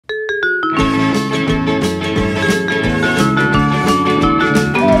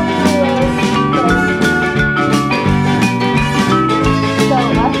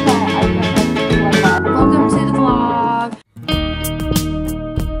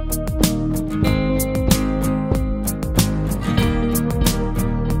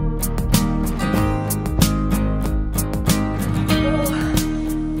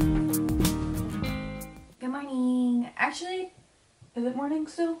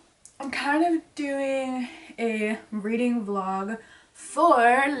I'm kind of doing a reading vlog for,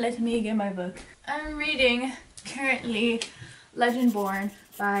 let me get my book. I'm reading currently Legendborn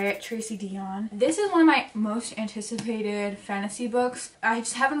by Tracy Dion. This is one of my most anticipated fantasy books. I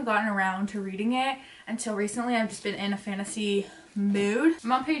just haven't gotten around to reading it until recently. I've just been in a fantasy mood.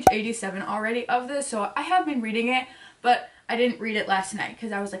 I'm on page 87 already of this, so I have been reading it, but I didn't read it last night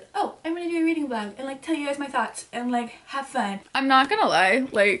because I was like, oh, I'm gonna do a reading vlog and like tell you guys my thoughts and like have fun. I'm not gonna lie,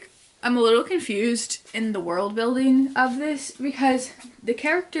 like I'm a little confused in the world building of this because the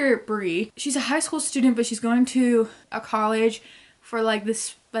character Bree, she's a high school student, but she's going to a college for like this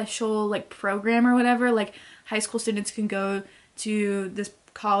special like program or whatever. Like high school students can go to this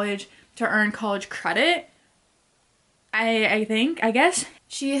college to earn college credit. I guess.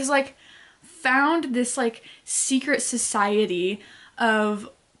 She has like found this like secret society of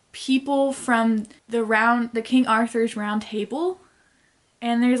people from the King Arthur's round table.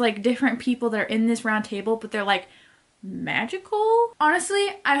 And there's like different people that are in this round table, but they're like magical. Honestly,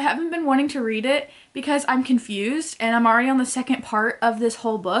 I haven't been wanting to read it because I'm confused and I'm already on the second part of this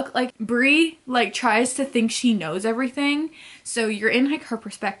whole book. Like Bree like tries to think she knows everything. So you're in like her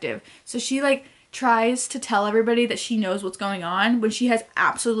perspective. So she like tries to tell everybody that she knows what's going on when she has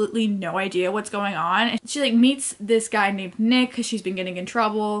absolutely no idea what's going on. And she like meets this guy named Nick because she's been getting in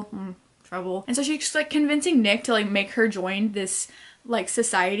trouble. And so she's just like convincing Nick to like make her join this like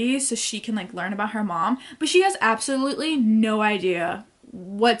society so she can like learn about her mom, but she has absolutely no idea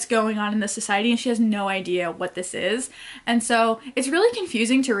what's going on in the society and she has no idea what this is. And so it's really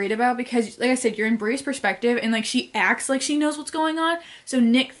confusing to read about because like I said, you're in Bree's perspective and like she acts like she knows what's going on, so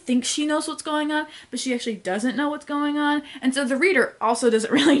Nick thinks she knows what's going on, but she actually doesn't know what's going on, and so the reader also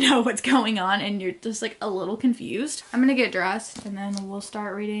doesn't really know what's going on and you're just like a little confused. I'm gonna get dressed and then we'll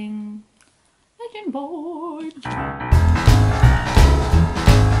start reading Legendborn.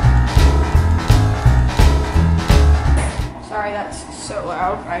 Sorry, that's so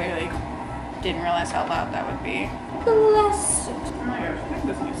loud. I like didn't realize how loud that would be. Bless it. Oh my gosh, I think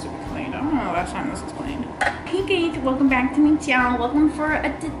this needs to be cleaned. I don't know the last time this was cleaned. Hey guys, welcome back to my channel. Welcome for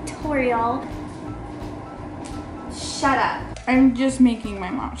a tutorial. Shut up. I'm just making my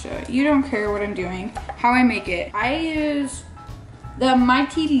matcha. You don't care what I'm doing. How I make it. I use the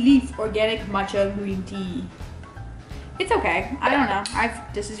Mighty Leaf Organic Matcha Green Tea. It's okay. I don't know.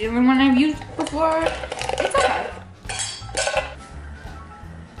 This is the only one I've used before. It's okay.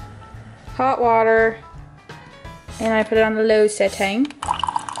 Hot water, and I put it on the low setting.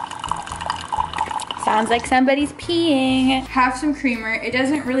 Sounds like somebody's peeing. Have some creamer. It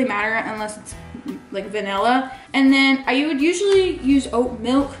doesn't really matter unless it's like vanilla. And then I would usually use oat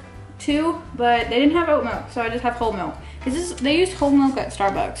milk too, but they didn't have oat milk, so I just have whole milk. They use whole milk at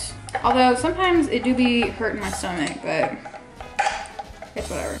Starbucks. Although sometimes it do be hurting my stomach, but it's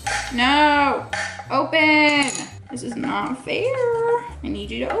whatever. No, open. This is not fair. I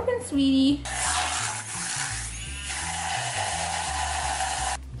need you to open, sweetie.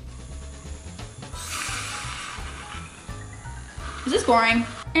 Is this boring?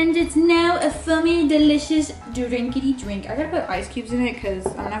 And it's now a foamy, delicious drinkity drink. I gotta put ice cubes in it because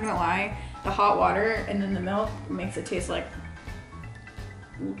I'm not gonna lie, the hot water and then the milk makes it taste like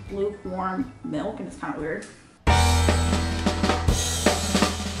lukewarm milk and it's kind of weird.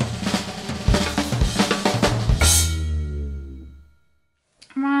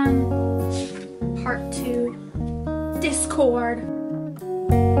 Come on, part 2, Discord.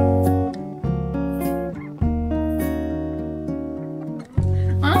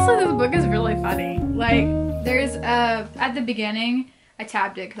 Honestly, this book is really funny. Like, there's at the beginning, I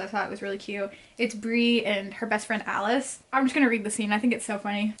tabbed it because I thought it was really cute. It's Bree and her best friend Alice. I'm just gonna read the scene. I think it's so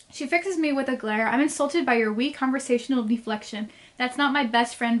funny. She fixes me with a glare. I'm insulted by your weak conversational deflection. That's not my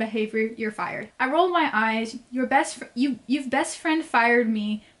best friend behavior. You're fired. I rolled my eyes. You've best friend fired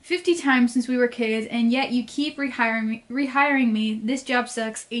me 50 times since we were kids, and yet you keep rehiring me. This job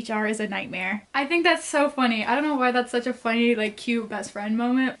sucks. HR is a nightmare. I think that's so funny. I don't know why that's such a funny, like, cute best friend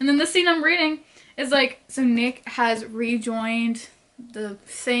moment. And then the scene I'm reading is like, so Nick has rejoined the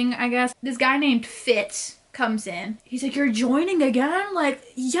thing, I guess. This guy named Fitz comes in. He's like, you're joining again? Like,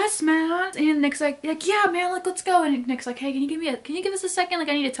 yes, man. And Nick's like, yeah, man, like, let's go. And Nick's like, hey, can you give us a second? Like,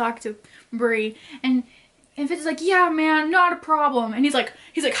 I need to talk to Bree. And Fitz is like, yeah, man, not a problem. And he's like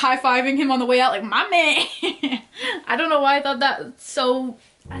high-fiving him on the way out, like, my man. I don't know why I thought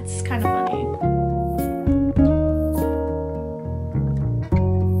that's kind of funny.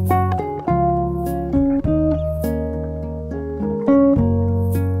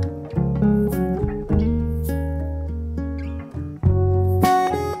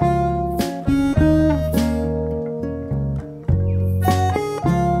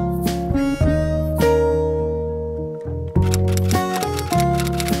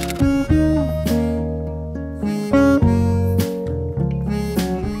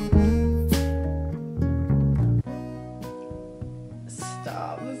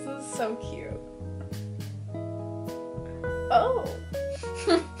 This is so cute. Oh.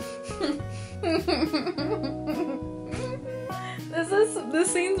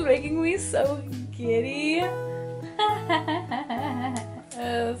 This scene's making me so giddy.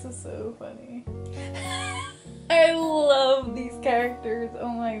 This is so funny. I love these characters. Oh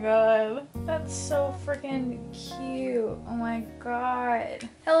my god. That's so freaking cute. Oh my god.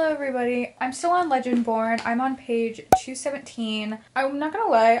 Hello everybody. I'm still on Legendborn. I'm on page 217. I'm not gonna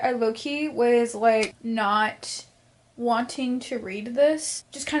lie, I low-key was like not wanting to read this.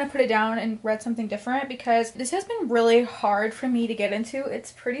 Just kind of put it down and read something different because this has been really hard for me to get into.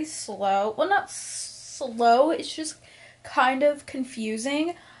 It's pretty slow. Well, not slow. It's just kind of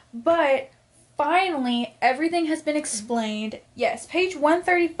confusing. But finally, everything has been explained. Yes, page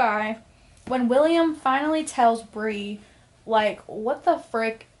 135, when William finally tells Bree, like, what the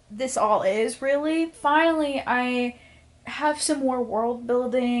frick this all is, really. Finally, I have some more world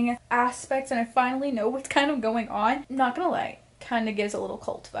building aspects and I finally know what's kind of going on. I'm not gonna lie, kind of gives a little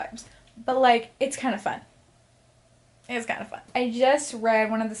cult vibes. But, like, it's kind of fun. It's kind of fun. I just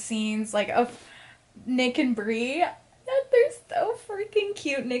read one of the scenes, like, of Nick and Bree. They're so freaking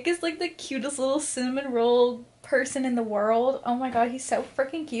cute. Nick is like the cutest little cinnamon roll person in the world. Oh my god, he's so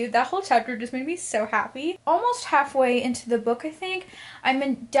freaking cute. That whole chapter just made me so happy. Almost halfway into the book, I think.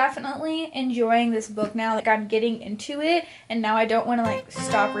 I'm definitely enjoying this book now. Like, I'm getting into it, and now I don't want to, like,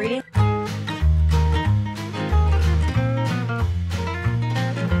 stop reading.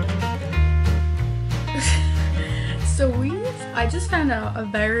 I just found out a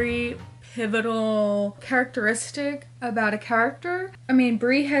very pivotal characteristic about a character. I mean,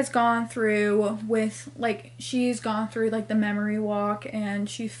 Bree has gone through with, like, she's gone through, like, the memory walk, and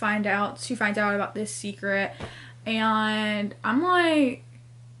she finds out about this secret, and I'm like,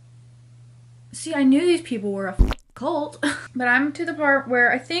 see, I knew these people were a cult, but I'm to the part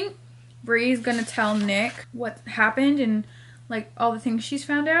where I think Bree's gonna tell Nick what happened and, like, all the things she's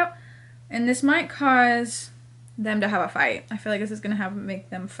found out, and this might cause them to have a fight. I feel like this is gonna make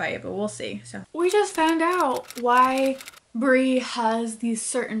them fight, but we'll see. So we just found out why Bree has these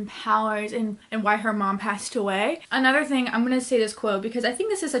certain powers and why her mom passed away. Another thing, I'm gonna say this quote because I think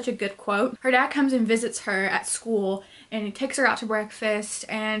this is such a good quote. Her dad comes and visits her at school and he takes her out to breakfast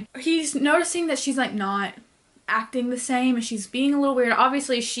and he's noticing that she's like not acting the same and she's being a little weird.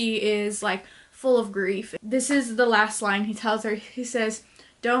 Obviously she is like full of grief. This is the last line he tells her. He says,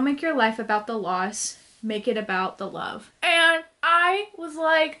 "Don't make your life about the loss. Make it about the love." And I was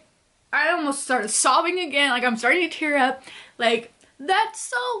like, I almost started sobbing again. Like, I'm starting to tear up. Like, that's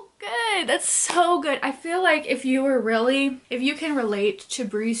so good. That's so good. I feel like if you can relate to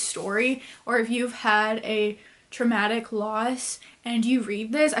Bree's story, or if you've had a traumatic loss and you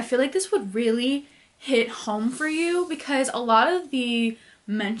read this, I feel like this would really hit home for you because a lot of the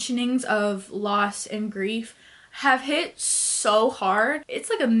mentionings of loss and grief have hit so hard. It's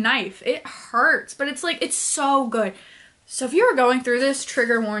like a knife. It hurts, but it's like, it's so good. So if you were going through this,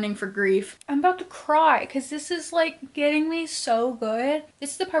 trigger warning for grief. I'm about to cry because this is like getting me so good.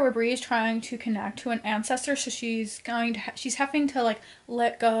 This is the part where Bree is trying to connect to an ancestor, so she's having to like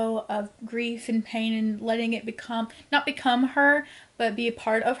let go of grief and pain and letting it not become her, but be a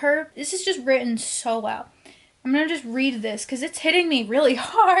part of her. This is just written so well. I'm gonna just read this because it's hitting me really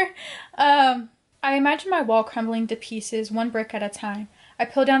hard. I imagine my wall crumbling to pieces, one brick at a time. I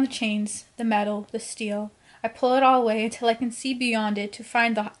pull down the chains, the metal, the steel. I pull it all away until I can see beyond it to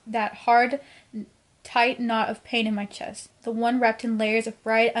find that hard, tight knot of pain in my chest. The one wrapped in layers of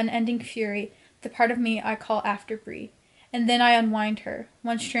bright, unending fury, the part of me I call After Bree. And then I unwind her.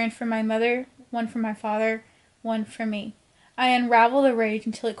 One strand for my mother, one for my father, one for me. I unravel the rage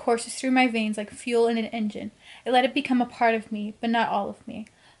until it courses through my veins like fuel in an engine. I let it become a part of me, but not all of me.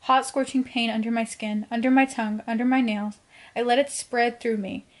 Hot scorching pain under my skin, under my tongue, under my nails. I let it spread through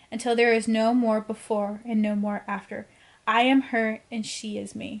me until there is no more before and no more after. I am her and she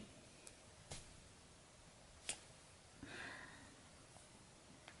is me.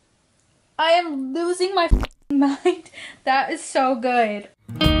 I am losing my mind. That is so good.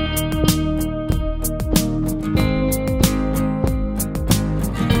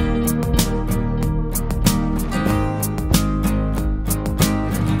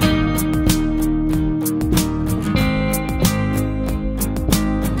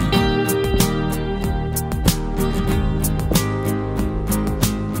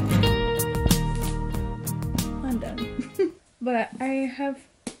 But I have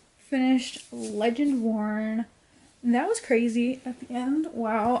finished Legendborn. That was crazy at the end.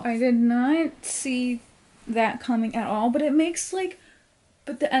 Wow, I did not see that coming at all. But it makes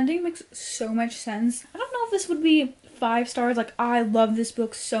but the ending makes so much sense. I don't know if this would be 5 stars. Like, I love this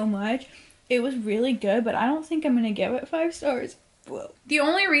book so much. It was really good, but I don't think I'm gonna give it 5 stars. Whoa. The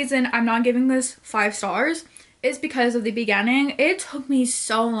only reason I'm not giving this 5 stars is because of the beginning. It took me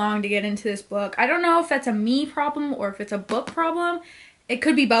so long to get into this book. I don't know if that's a me problem or if it's a book problem. It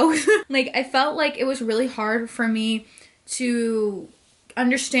could be both. Like, I felt like it was really hard for me to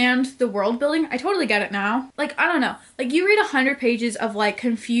understand the world building. I totally get it now. Like, I don't know. Like, you read 100 pages of like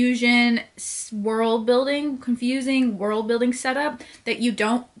confusing world building setup that you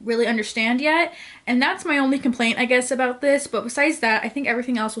don't really understand yet. And that's my only complaint, I guess, about this. But besides that, I think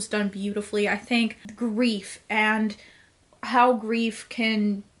everything else was done beautifully. I think grief and how grief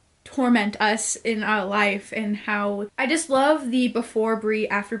can torment us in our life, and how I just love the before Bree,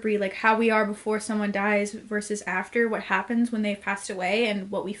 after Bree, like how we are before someone dies versus after, what happens when they've passed away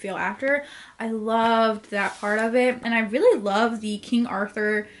and what we feel after. I loved that part of it, and I really love the King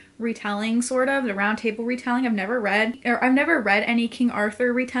Arthur retelling, sort of the round table retelling. I've never read any King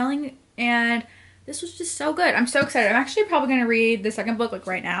Arthur retelling, and this was just so good. I'm so excited. I'm actually probably going to read the second book like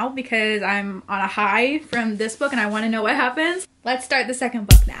right now because I'm on a high from this book and I want to know what happens. Let's start the second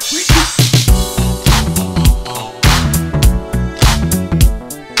book now.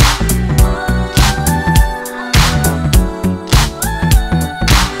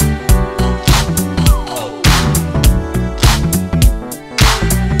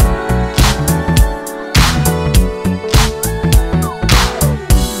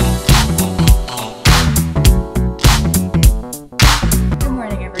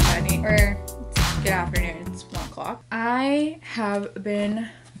 I have been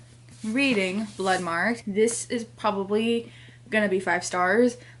reading Bloodmarked. This is probably gonna be 5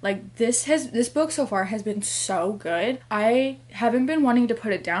 stars. Like, this book so far has been so good. I haven't been wanting to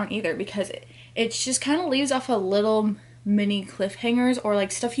put it down either because it just kind of leaves off a little mini cliffhangers or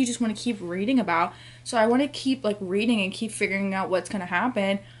like stuff you just want to keep reading about. So I want to keep like reading and keep figuring out what's gonna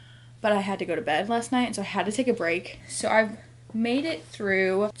happen. But I had to go to bed last night, so I had to take a break. So I've made it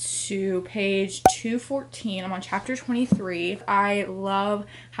through to page 214. I'm on chapter 23. I love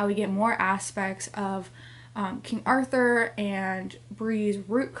how we get more aspects of King Arthur and Bree's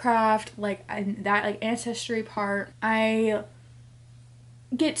rootcraft, like, and that like ancestry part. I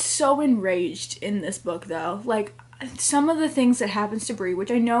get so enraged in this book though. Like, some of the things that happens to Bree, which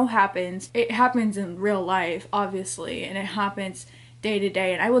I know happens, it happens in real life, obviously, and it happens day to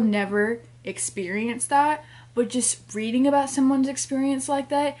day, and I will never experience that. But just reading about someone's experience like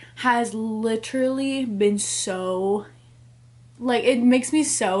that has literally been so, like, it makes me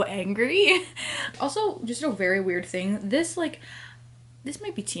so angry. Also, just a very weird thing. This might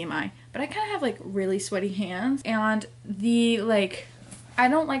be TMI, but I kind of have, like, really sweaty hands. And I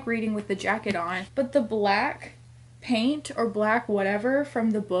don't like reading with the jacket on, but the black paint or black whatever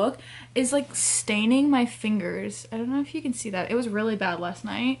from the book is, like, staining my fingers. I don't know if you can see that. It was really bad last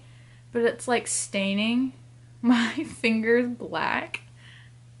night, but it's, like, staining my fingers black.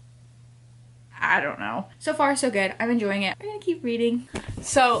 I don't know. So far, so good. I'm enjoying it. I'm gonna keep reading.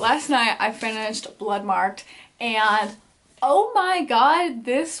 So last night I finished Bloodmarked, and oh my god,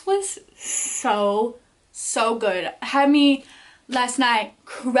 this was so good. Had me last night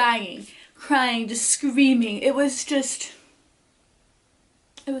crying, just screaming. It was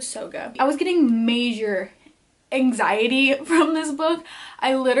so good. I was getting major anxiety from this book.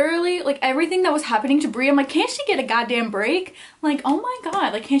 I literally, like, everything that was happening to Bree, I'm like, can't she get a goddamn break? Like, oh my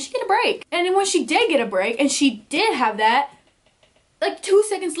god, like, can't she get a break? And then when she did get a break, and she did have that, like 2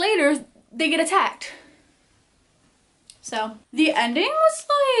 seconds later, they get attacked. So, the ending was,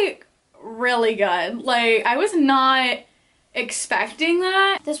 like, really good. Like, I was not expecting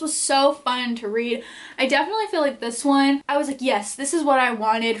that. This was so fun to read. I definitely feel like this one, I was like, yes, this is what I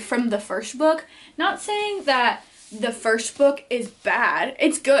wanted from the first book. Not saying that the first book is bad.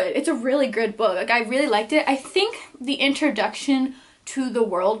 It's good. It's a really good book. Like, I really liked it. I think the introduction to the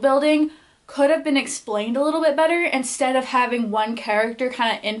world building could have been explained a little bit better instead of having one character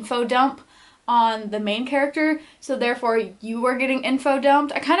kind of info dump on the main character, so therefore you were getting info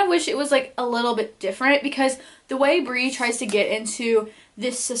dumped. I kind of wish it was like a little bit different, because the way Bree tries to get into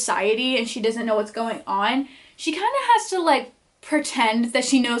this society and she doesn't know what's going on, she kind of has to like pretend that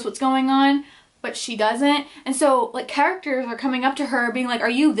she knows what's going on, but she doesn't. And so like characters are coming up to her being like, are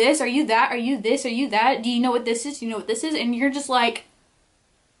you this, are you that, are you this, are you that, do you know what this is, do you know what this is? And you're just like,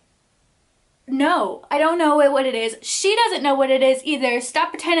 no, I don't know what it is. She doesn't know what it is either. Stop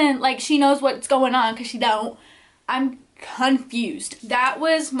pretending like she knows what's going on, because she don't. I'm confused. That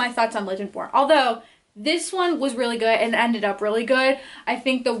was my thoughts on Legendborn. Although this one was really good and ended up really good. I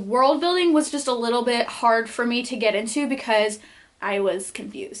think the world building was just a little bit hard for me to get into because I was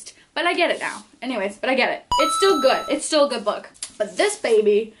confused. But I get it now. Anyways, but I get it. It's still good. It's still a good book. But this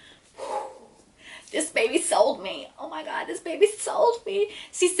baby sold me. Oh my god, this baby sold me.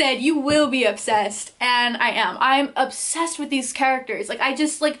 She said, you will be obsessed. And I am. I'm obsessed with these characters. Like, I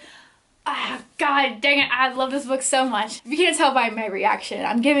just, like, god dang it, I love this book so much. If you can't tell by my reaction,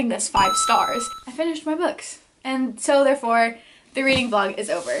 I'm giving this 5 stars. I finished my books. And so, therefore, the reading vlog is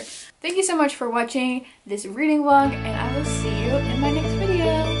over. Thank you so much for watching this reading vlog, and I will see you